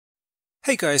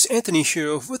Hey guys, Anthony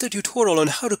here with a tutorial on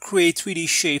how to create 3D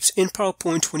shapes in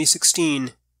PowerPoint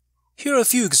 2016. Here are a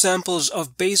few examples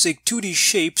of basic 2D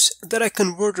shapes that I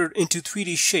converted into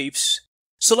 3D shapes.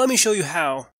 So let me show you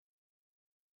how.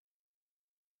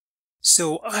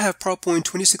 So I have PowerPoint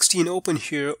 2016 open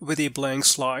here with a blank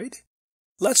slide.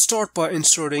 Let's start by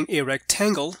inserting a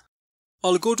rectangle.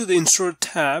 I'll go to the Insert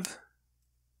tab,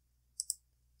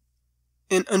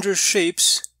 and under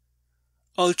Shapes,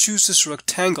 I'll choose this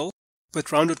rectangle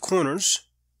with rounded corners,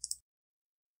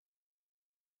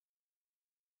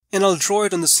 and I'll draw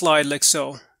it on the slide like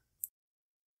so.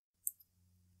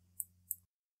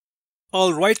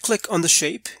 I'll right-click on the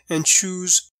shape and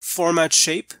choose Format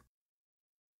Shape.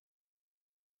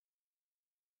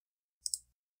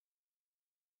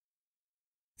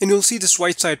 And you'll see this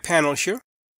right side panel here.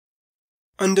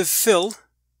 Under Fill,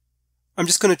 I'm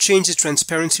just going to change the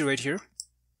transparency right here.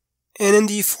 And in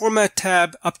the Format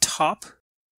tab up top,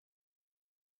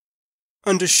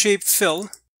 under Shape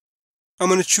Fill, I'm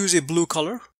going to choose a blue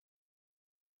color.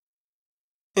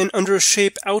 And under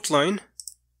Shape Outline,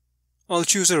 I'll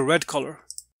choose a red color.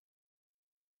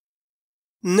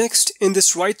 Next, in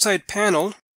this right side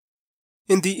panel,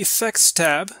 in the Effects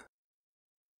tab,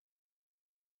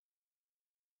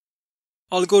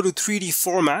 I'll go to 3D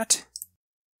Format,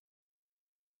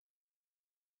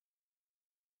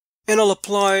 and I'll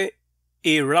apply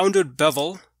a rounded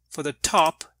bevel for the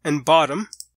top and bottom.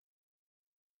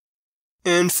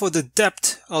 And for the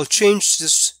depth, I'll change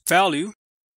this value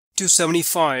to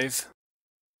 75.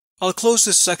 I'll close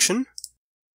this section,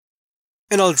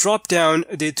 and I'll drop down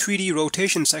the 3D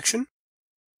rotation section.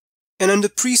 And under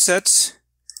presets,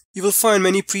 you will find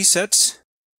many presets.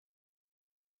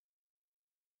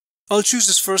 I'll choose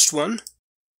this first one,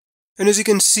 and as you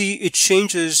can see, it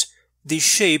changes the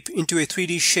shape into a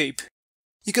 3D shape.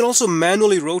 You can also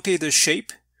manually rotate the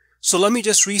shape, so let me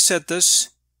just reset this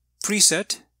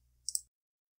preset.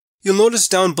 You'll notice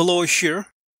down below here,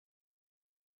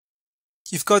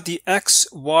 you've got the X,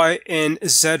 Y, and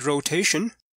Z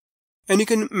rotation, and you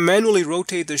can manually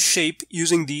rotate the shape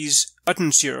using these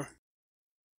buttons here,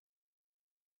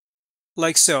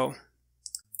 like so.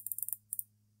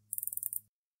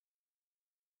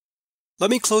 Let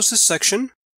me close this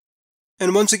section,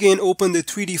 and once again open the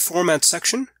 3D Format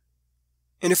section.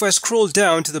 And if I scroll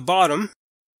down to the bottom,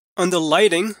 under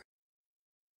Lighting,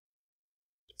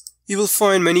 you will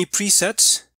find many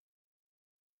presets.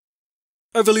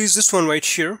 I will use this one right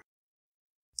here.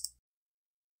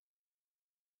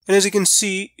 And as you can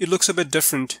see, it looks a bit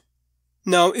different.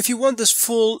 Now, if you want this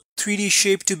full 3D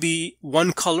shape to be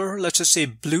one color, let's just say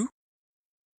blue,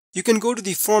 you can go to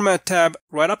the Format tab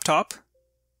right up top,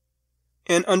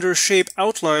 and under Shape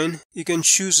Outline, you can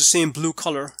choose the same blue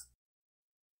color.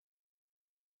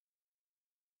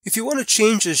 If you want to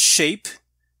change this shape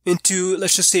into,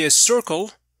 let's just say, a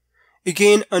circle,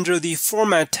 again under the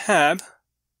Format tab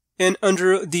and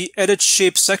under the Edit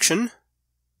Shape section,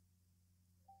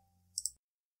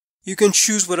 you can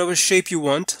choose whatever shape you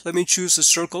want. Let me choose the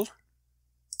circle.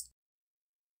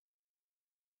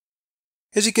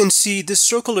 As you can see, this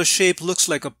circular shape looks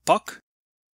like a puck.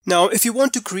 Now, if you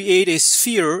want to create a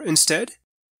sphere instead,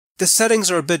 the settings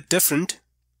are a bit different.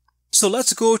 So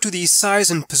let's go to the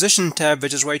Size and Position tab,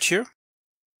 which is right here.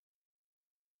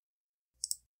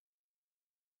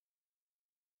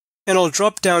 And I'll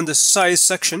drop down the Size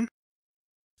section.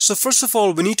 So first of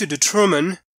all, we need to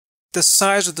determine the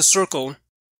size of the circle.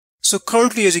 So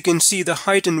currently, as you can see, the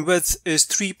height and width is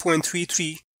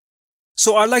 3.33.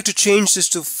 So I'd like to change this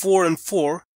to 4 and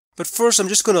 4. But first, I'm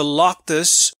just going to lock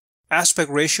this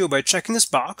aspect ratio by checking this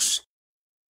box.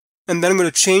 And then I'm going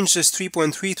to change this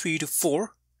 3.33 to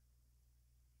 4.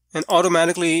 And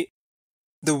automatically,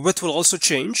 the width will also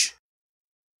change.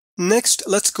 Next,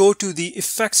 let's go to the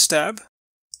Effects tab.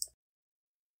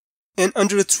 And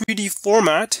under 3D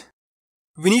Format,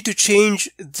 we need to change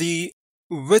the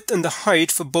width and the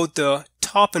height for both the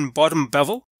top and bottom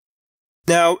bevel.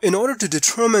 Now, in order to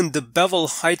determine the bevel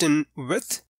height and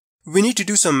width, we need to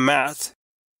do some math.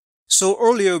 So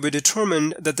earlier, we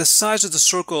determined that the size of the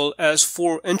circle as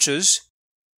 4 inches.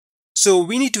 So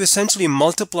we need to essentially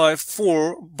multiply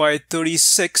 4 by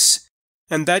 36,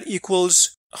 and that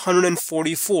equals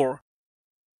 144.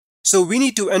 So we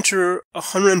need to enter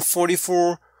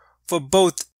 144 for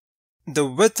both the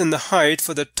width and the height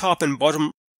for the top and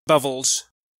bottom bevels.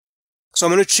 So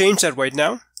I'm going to change that right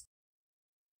now.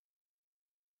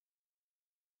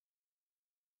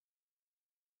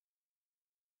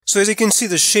 So as you can see,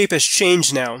 the shape has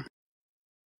changed now.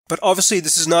 But obviously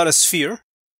this is not a sphere.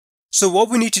 So what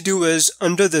we need to do is,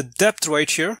 under the depth right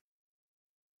here,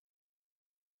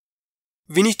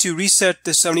 we need to reset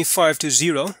the 75 to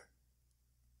 0.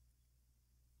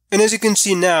 And as you can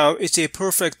see now, it's a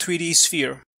perfect 3D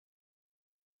sphere.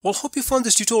 Well, hope you found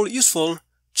this tutorial useful.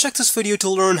 Check this video to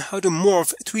learn how to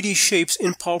morph 3D shapes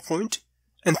in PowerPoint.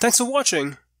 And thanks for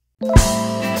watching.